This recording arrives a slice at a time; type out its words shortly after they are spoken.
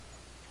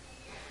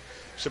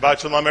Shabbat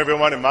Shalom,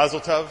 everyone, and Mazel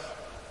Tov.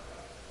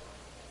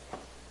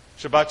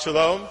 Shabbat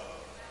Shalom.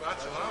 Shabbat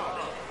Shalom.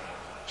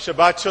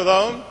 Shabbat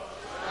Shalom.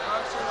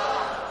 Shabbat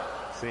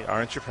Shalom. See,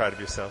 aren't you proud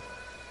of yourself?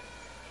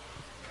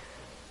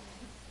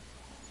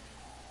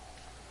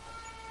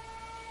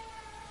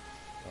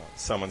 Well,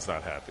 someone's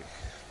not happy.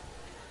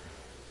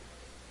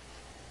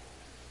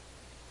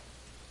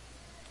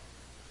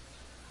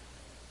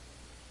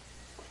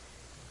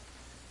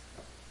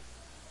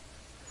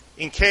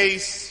 In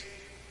case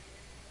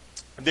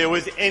there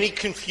was any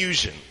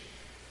confusion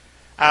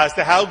as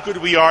to how good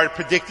we are at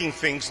predicting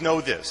things,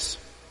 know this.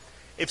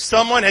 If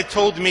someone had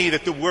told me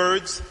that the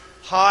words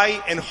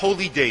high and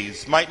holy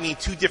days might mean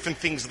two different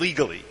things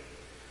legally,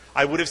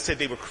 I would have said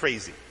they were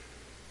crazy.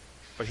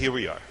 But here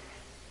we are.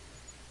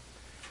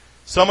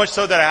 So much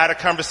so that I had a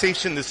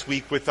conversation this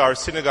week with our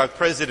synagogue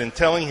president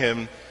telling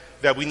him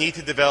that we need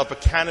to develop a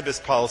cannabis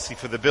policy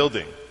for the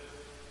building.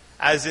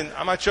 As in,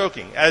 I'm not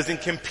joking, as in,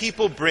 can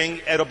people bring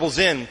edibles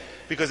in?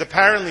 Because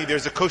apparently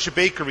there's a kosher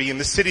bakery in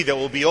the city that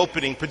will be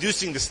opening,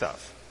 producing the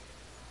stuff.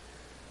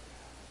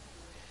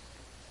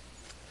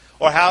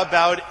 Or how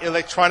about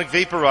electronic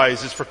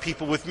vaporizers for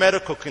people with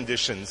medical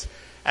conditions?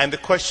 And the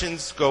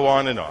questions go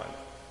on and on.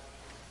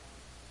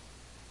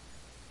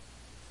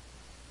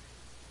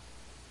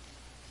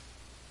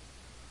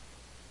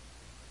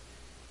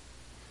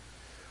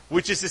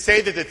 Which is to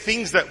say that the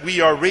things that we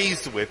are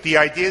raised with, the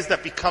ideas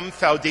that become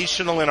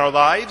foundational in our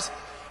lives,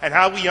 and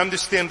how we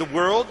understand the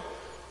world,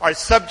 are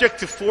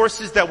subject to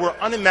forces that were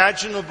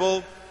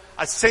unimaginable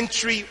a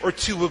century or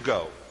two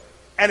ago.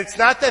 And it's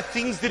not that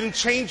things didn't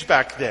change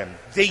back then.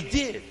 They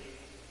did.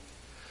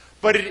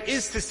 But it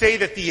is to say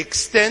that the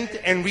extent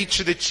and reach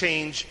of the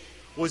change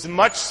was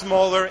much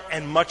smaller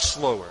and much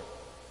slower.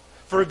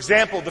 For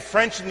example, the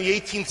French in the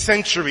 18th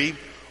century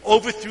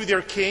overthrew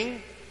their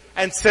king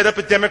and set up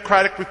a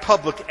democratic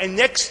republic. And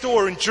next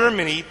door in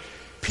Germany,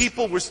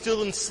 people were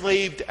still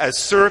enslaved as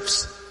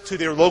serfs to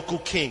their local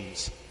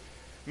kings.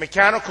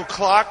 Mechanical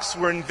clocks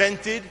were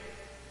invented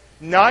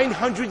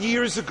 900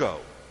 years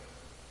ago.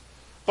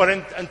 But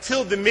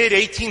until the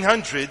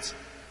mid-1800s,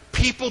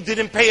 people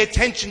didn't pay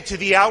attention to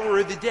the hour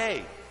of the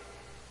day.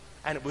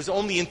 And it was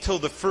only until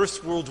the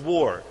First World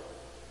War,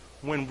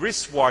 when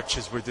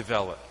wristwatches were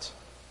developed,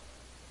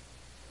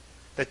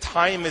 that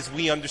time as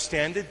we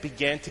understand it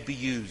began to be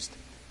used.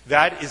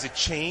 That is a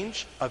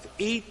change of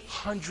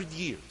 800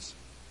 years.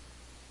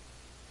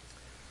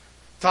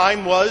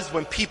 Time was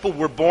when people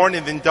were born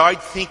and then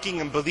died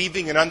thinking and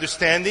believing and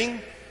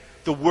understanding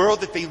the world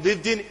that they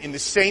lived in the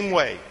same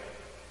way.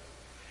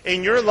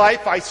 In your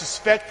life, I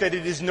suspect that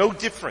it is no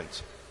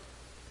different,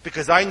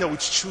 because I know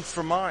it's true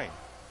for mine.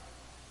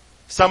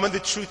 Some of the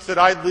truths that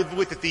I lived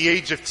with at the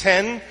age of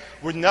 10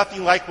 were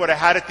nothing like what I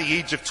had at the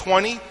age of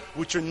 20,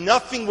 which are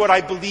nothing what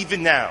I believe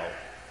in now.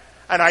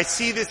 And I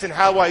see this in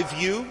how I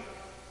view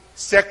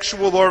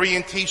sexual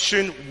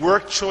orientation,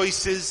 work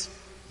choices,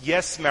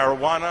 yes,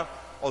 marijuana,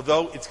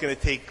 although it's going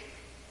to take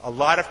a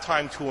lot of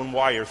time to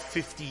unwire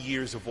 50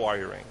 years of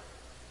wiring.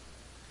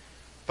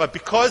 But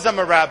because I'm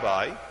a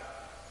rabbi,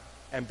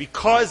 and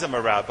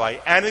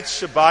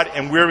it's Shabbat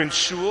and we're in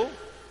shul,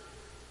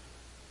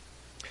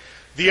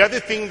 the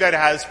other thing that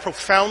has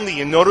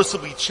profoundly and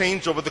noticeably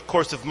changed over the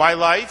course of my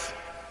life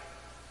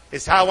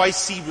is how I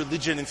see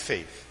religion and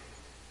faith.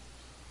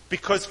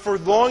 Because for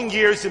long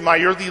years in my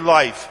early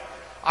life,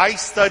 I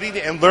studied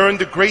and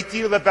learned a great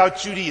deal about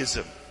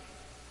Judaism,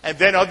 and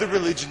then other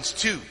religions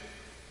too.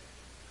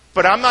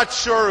 But I'm not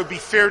sure it would be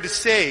fair to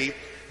say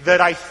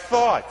that I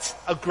thought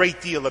a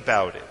great deal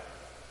about it.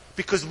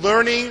 Because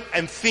learning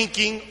and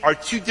thinking are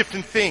two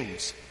different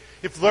things.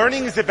 If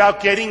learning is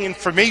about getting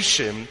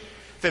information,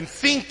 then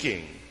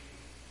thinking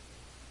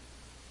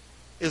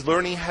is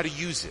learning how to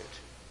use it.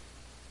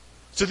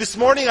 So this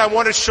morning I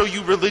want to show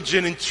you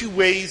religion in two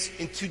ways,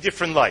 in two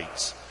different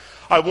lights.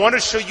 I want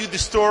to show you the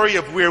story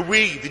of where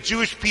we, the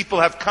Jewish people,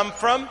 have come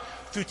from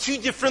through two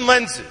different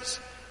lenses,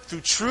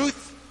 through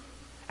truth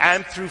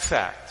and through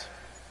fact.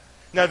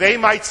 Now they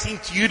might seem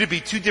to you to be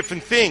two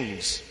different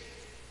things,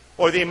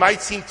 or they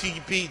might seem to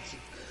you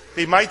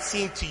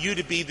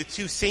to be the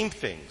two same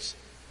things.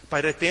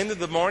 But at the end of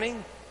the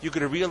morning, you're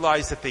going to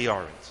realize that they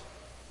aren't.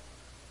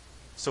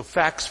 So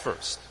facts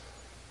first.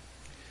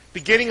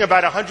 Beginning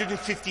about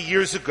 150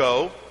 years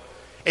ago,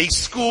 a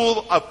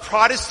school of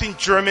Protestant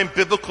German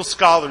biblical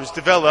scholars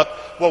developed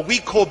what we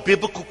call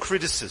biblical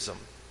criticism.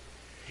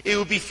 It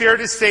would be fair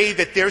to say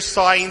that their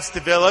science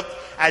developed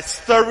as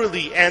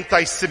thoroughly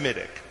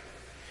anti-Semitic.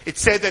 It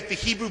said that the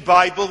Hebrew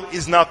Bible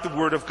is not the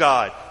Word of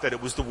God, that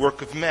it was the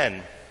work of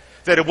men,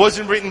 that it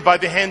wasn't written by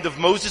the hand of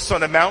Moses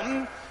on a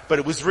mountain, but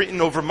it was written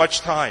over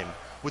much time,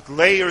 with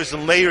layers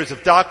and layers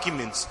of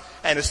documents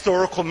and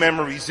historical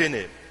memories in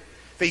it.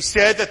 They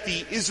said that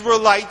the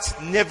Israelites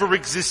never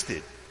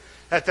existed,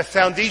 that the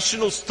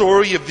foundational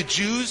story of the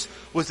Jews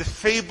was a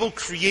fable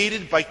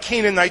created by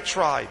Canaanite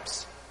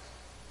tribes.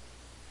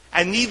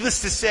 And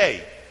needless to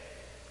say,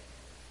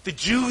 the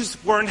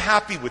Jews weren't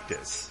happy with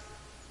this.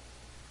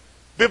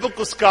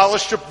 Biblical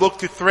scholarship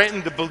looked to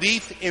threaten the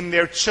belief in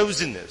their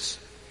chosenness.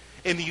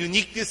 in the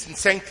uniqueness and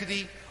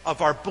sanctity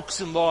of our books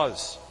and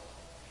laws.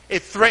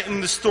 It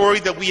threatened the story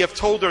that we have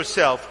told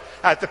ourselves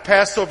at the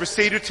Passover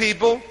Seder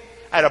table,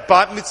 at a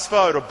bat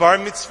mitzvah or a bar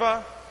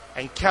mitzvah,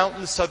 and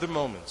countless other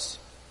moments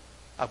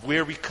of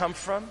where we come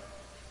from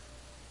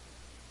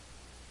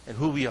and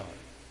who we are.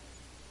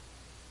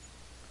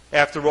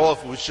 After all,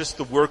 if it was just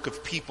the work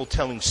of people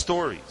telling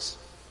stories,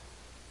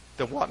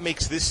 then what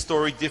makes this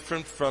story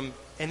different from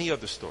any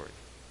other story?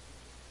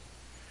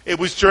 It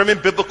was German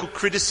biblical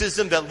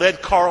criticism that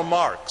led Karl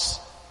Marx.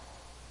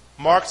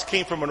 Marx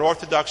came from an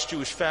Orthodox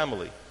Jewish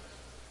family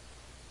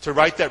to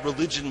write that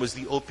religion was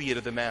the opiate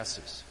of the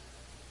masses.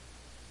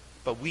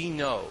 But we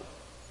know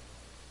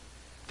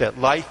that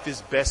life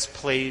is best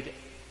played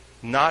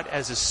not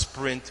as a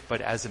sprint,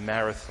 but as a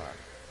marathon.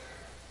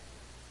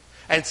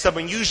 And some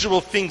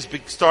unusual things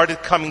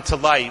started coming to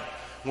light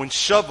when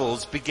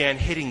shovels began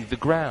hitting the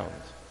ground.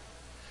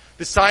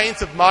 The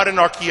science of modern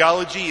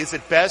archaeology is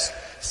at best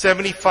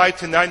 75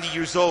 to 90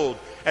 years old,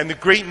 and the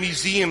great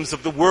museums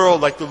of the world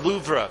like the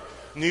Louvre,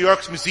 New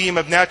York's Museum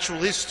of Natural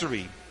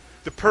History,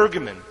 the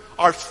Pergamon,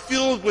 are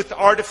filled with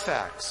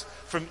artifacts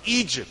from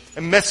Egypt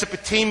and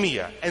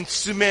Mesopotamia and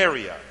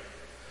Sumeria.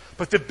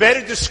 But the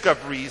better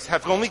discoveries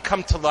have only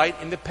come to light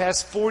in the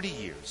past 40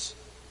 years.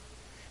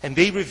 And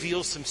they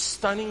reveal some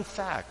stunning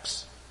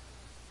facts.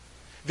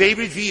 They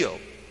reveal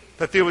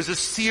that there was a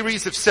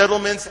series of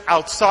settlements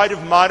outside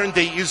of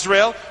modern-day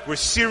Israel, where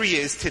Syria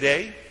is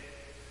today,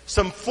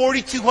 some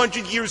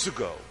 4,200 years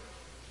ago.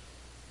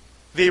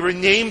 They were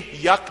named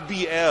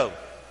Yakbiel,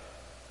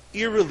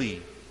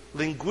 eerily,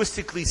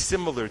 linguistically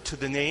similar to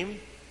the name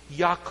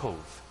Yaakov,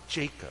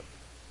 Jacob.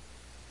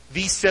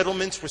 These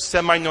settlements were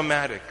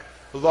semi-nomadic,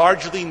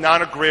 largely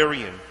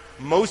non-agrarian,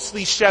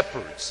 mostly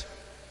shepherds.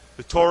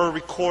 The Torah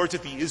records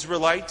that the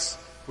Israelites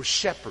were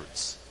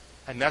shepherds,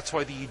 and that's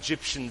why the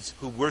Egyptians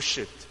who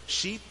worshipped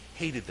sheep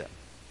hated them.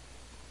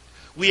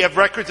 We have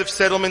records of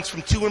settlements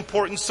from two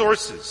important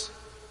sources: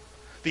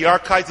 the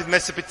archives of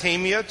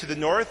Mesopotamia to the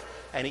north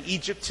and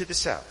Egypt to the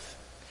south.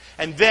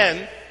 And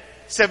then,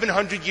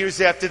 700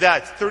 years after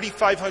that,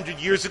 3,500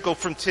 years ago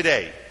from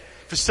today,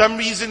 for some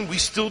reason we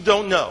still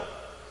don't know,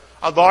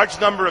 a large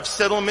number of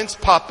settlements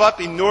pop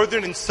up in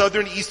northern and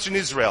southern eastern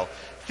Israel.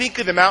 Think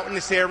of the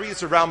mountainous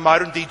areas around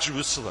modern-day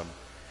Jerusalem.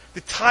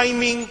 The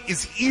timing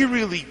is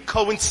eerily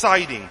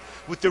coinciding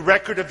with the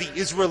record of the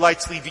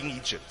Israelites leaving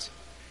Egypt.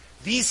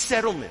 These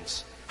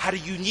settlements had a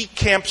unique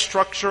camp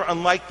structure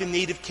unlike the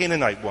native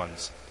Canaanite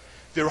ones.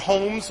 Their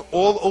homes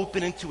all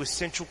open into a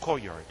central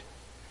courtyard.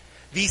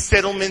 These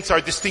settlements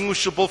are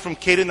distinguishable from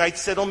Canaanite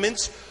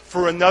settlements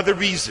for another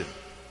reason.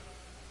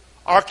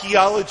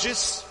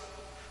 Archaeologists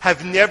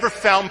have never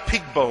found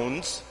pig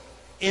bones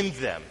in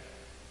them,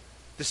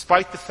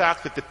 despite the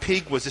fact that the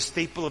pig was a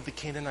staple of the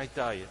Canaanite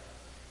diet.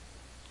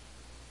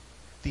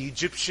 The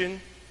Egyptian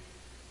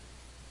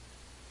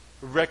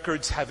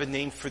records have a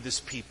name for this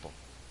people.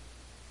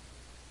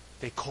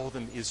 They call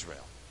them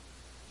Israel.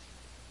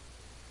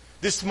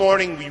 This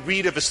morning we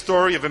read of a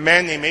story of a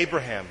man named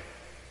Abraham.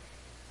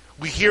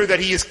 We hear that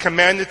he is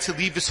commanded to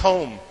leave his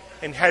home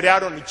and head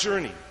out on a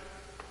journey.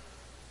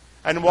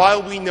 And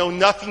while we know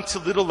nothing to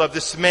little of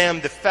this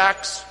man, the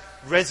facts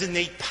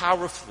resonate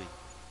powerfully.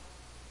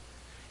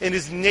 In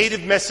his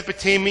native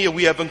Mesopotamia,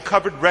 we have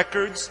uncovered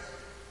records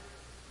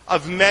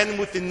of men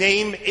with the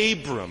name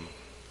Abram,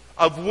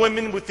 of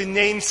women with the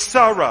name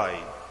Sarai.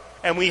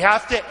 And we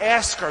have to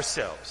ask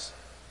ourselves,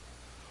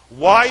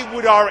 why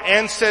would our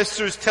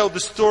ancestors tell the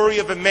story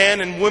of a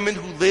man and woman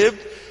who lived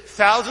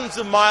thousands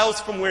of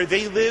miles from where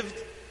they lived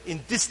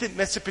in distant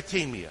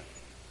Mesopotamia?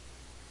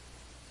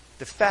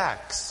 The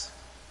facts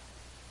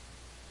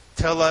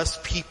tell us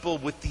people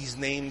with these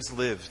names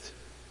lived.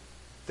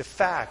 The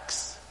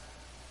facts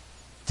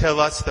tell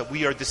us that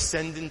we are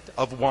descendant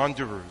of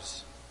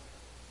wanderers.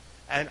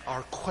 And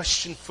our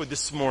question for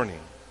this morning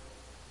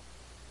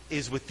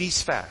is, with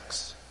these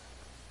facts,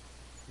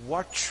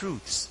 what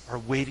truths are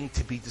waiting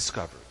to be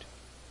discovered?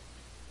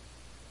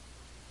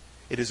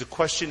 It is a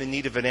question in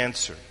need of an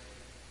answer.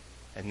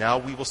 And now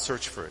we will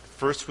search for it,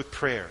 first with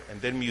prayer and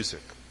then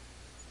music.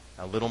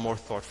 A little more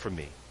thought from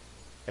me.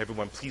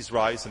 Everyone, please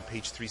rise on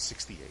page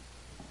 368.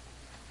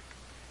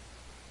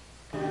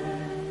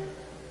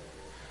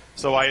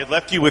 So I had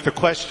left you with a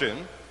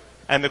question,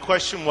 and the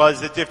question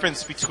was the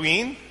difference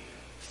between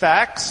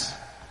facts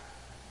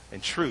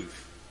and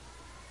truth.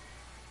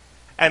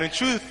 And in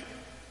truth,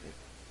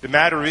 the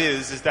matter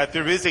is that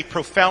there is a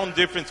profound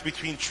difference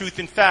between truth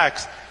and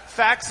facts.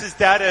 Facts is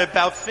data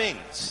about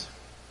things.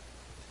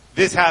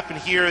 This happened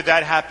here,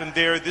 that happened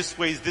there, this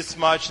weighs this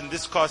much, and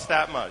this costs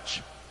that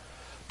much.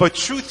 But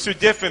truths are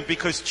different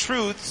because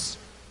truths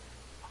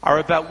are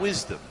about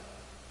wisdom.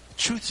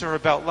 Truths are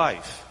about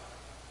life.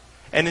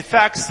 And in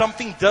fact,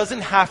 something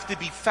doesn't have to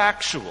be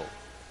factual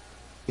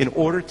in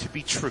order to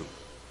be true.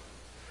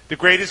 The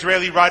great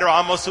Israeli writer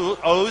Amos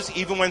Oz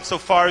even went so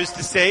far as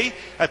to say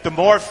that the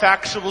more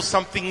factual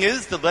something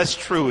is, the less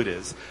true it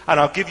is. And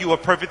I'll give you a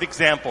perfect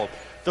example.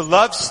 The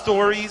love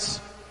stories,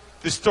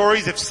 the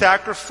stories of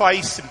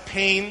sacrifice and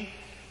pain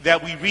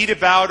that we read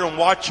about and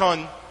watch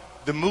on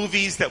the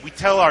movies that we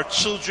tell our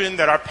children,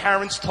 that our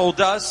parents told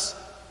us,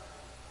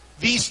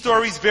 these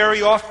stories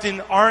very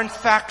often aren't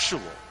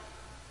factual,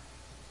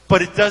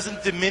 but it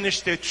doesn't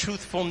diminish their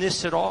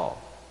truthfulness at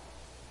all.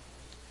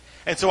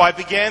 And so I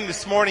began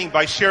this morning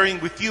by sharing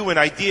with you an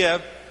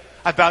idea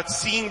about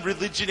seeing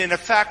religion in a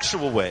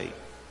factual way.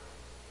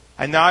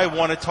 And now I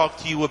want to talk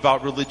to you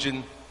about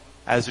religion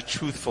as a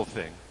truthful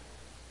thing.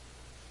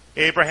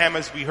 Abraham,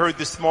 as we heard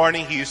this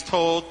morning, he is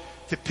told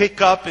to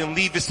pick up and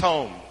leave his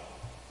home.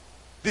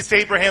 This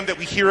Abraham that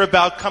we hear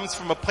about comes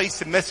from a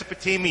place in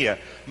Mesopotamia,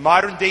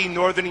 modern-day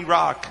northern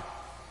Iraq.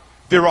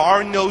 There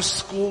are no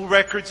school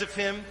records of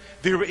him.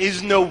 There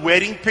is no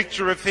wedding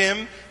picture of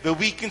him that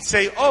we can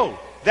say, oh,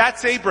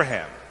 that's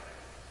Abraham.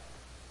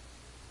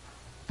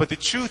 But the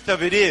truth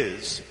of it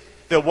is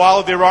that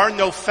while there are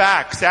no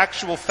facts,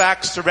 actual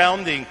facts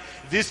surrounding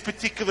this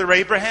particular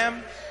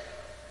Abraham,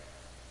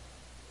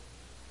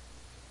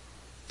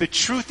 the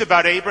truth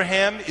about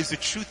Abraham is the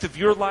truth of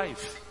your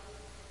life,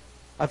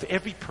 of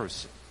every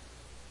person.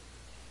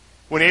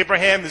 When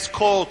Abraham is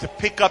called to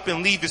pick up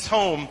and leave his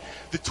home,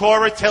 the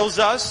Torah tells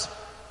us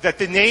that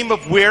the name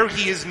of where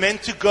he is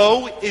meant to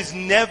go is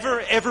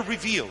never ever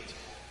revealed.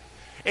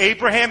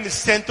 Abraham is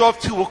sent off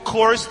to a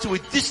course to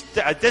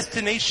a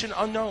destination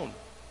unknown.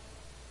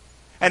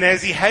 And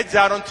as he heads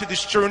out onto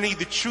this journey,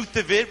 the truth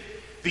of it,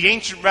 the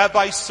ancient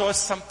rabbis saw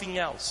something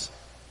else.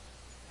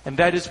 And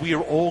that is, we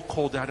are all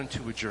called out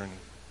into a journey.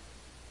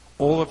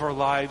 All of our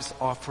lives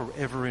are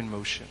forever in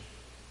motion.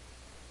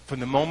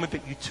 From the moment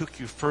that you took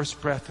your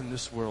first breath in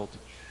this world,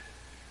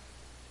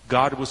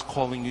 God was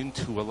calling you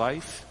into a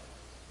life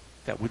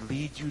that would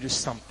lead you to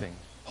something,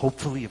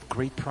 hopefully of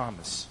great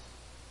promise.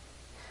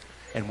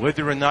 And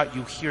whether or not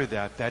you hear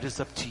that, that is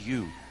up to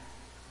you.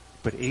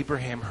 But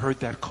Abraham heard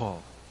that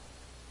call.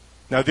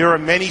 Now, there are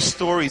many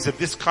stories of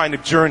this kind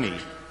of journey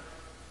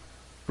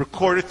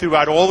recorded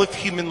throughout all of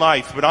human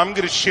life, but I'm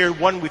going to share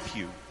one with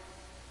you.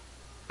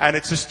 And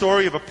it's a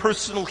story of a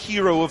personal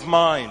hero of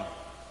mine.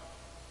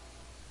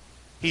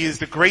 He is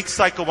the great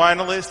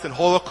psychoanalyst and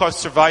Holocaust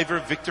survivor,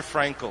 Viktor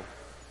Frankl.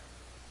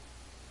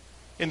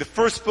 In the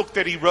first book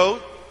that he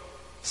wrote,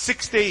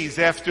 6 days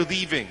after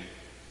leaving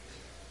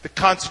the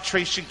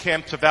concentration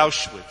camps of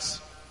Auschwitz,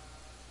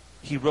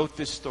 he wrote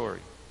this story.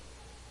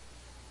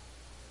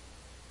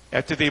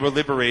 After they were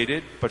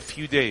liberated, but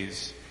few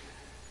days,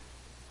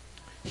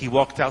 he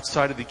walked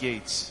outside of the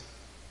gates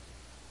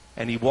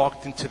and he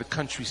walked into the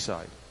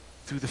countryside,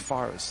 through the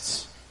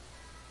forests,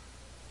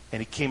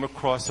 and he came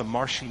across a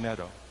marshy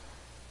meadow.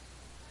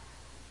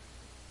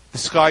 The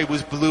sky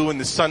was blue and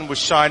the sun was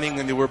shining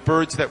and there were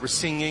birds that were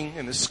singing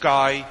in the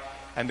sky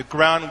and the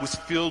ground was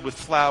filled with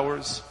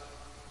flowers.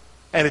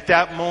 And at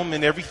that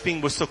moment,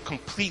 everything was so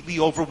completely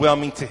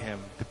overwhelming to him,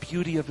 the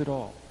beauty of it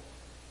all.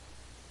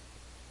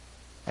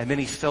 And then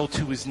he fell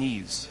to his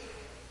knees.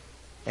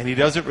 And he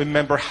doesn't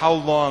remember how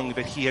long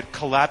that he had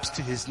collapsed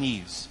to his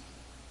knees.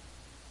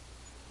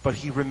 But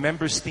he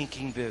remembers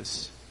thinking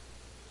this.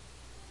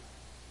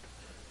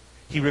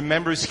 He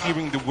remembers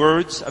hearing the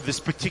words of this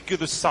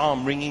particular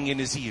psalm ringing in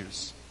his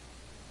ears.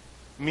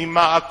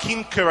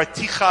 Mima'akim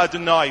karaticha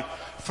Adonai.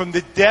 From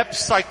the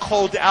depths I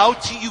called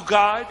out to you,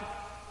 God,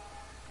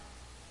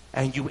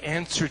 and you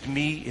answered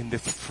me in the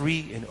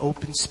free and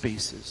open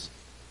spaces.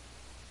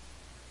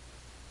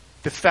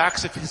 The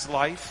facts of his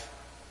life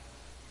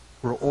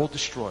were all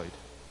destroyed.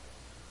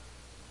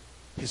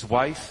 His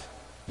wife,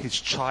 his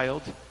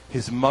child,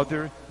 his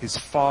mother, his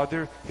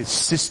father, his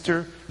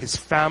sister, his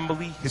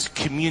family, his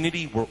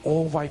community were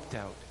all wiped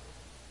out.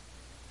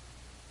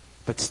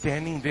 But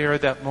standing there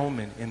at that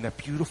moment in that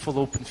beautiful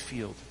open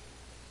field,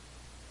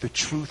 the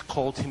truth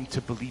called him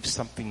to believe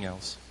something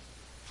else.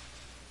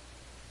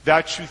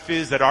 That truth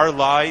is that our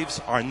lives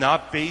are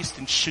not based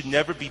and should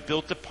never be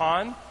built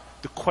upon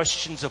the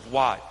questions of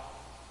what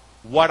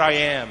I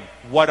am,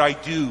 what I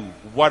do,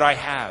 what I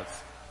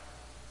have.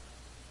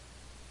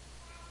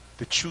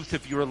 The truth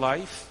of your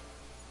life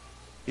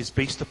is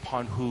based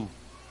upon who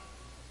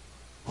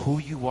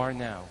you are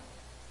now,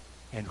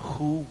 and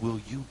who will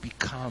you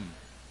become.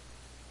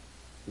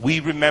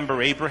 We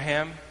remember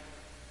Abraham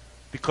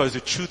because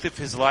the truth of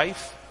his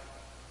life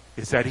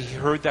is that he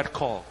heard that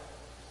call.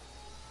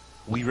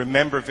 We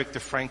remember Viktor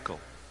Frankl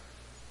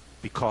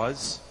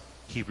because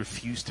he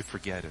refused to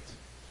forget it.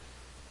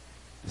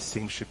 The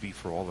same should be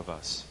for all of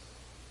us.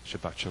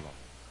 Shabbat Shalom.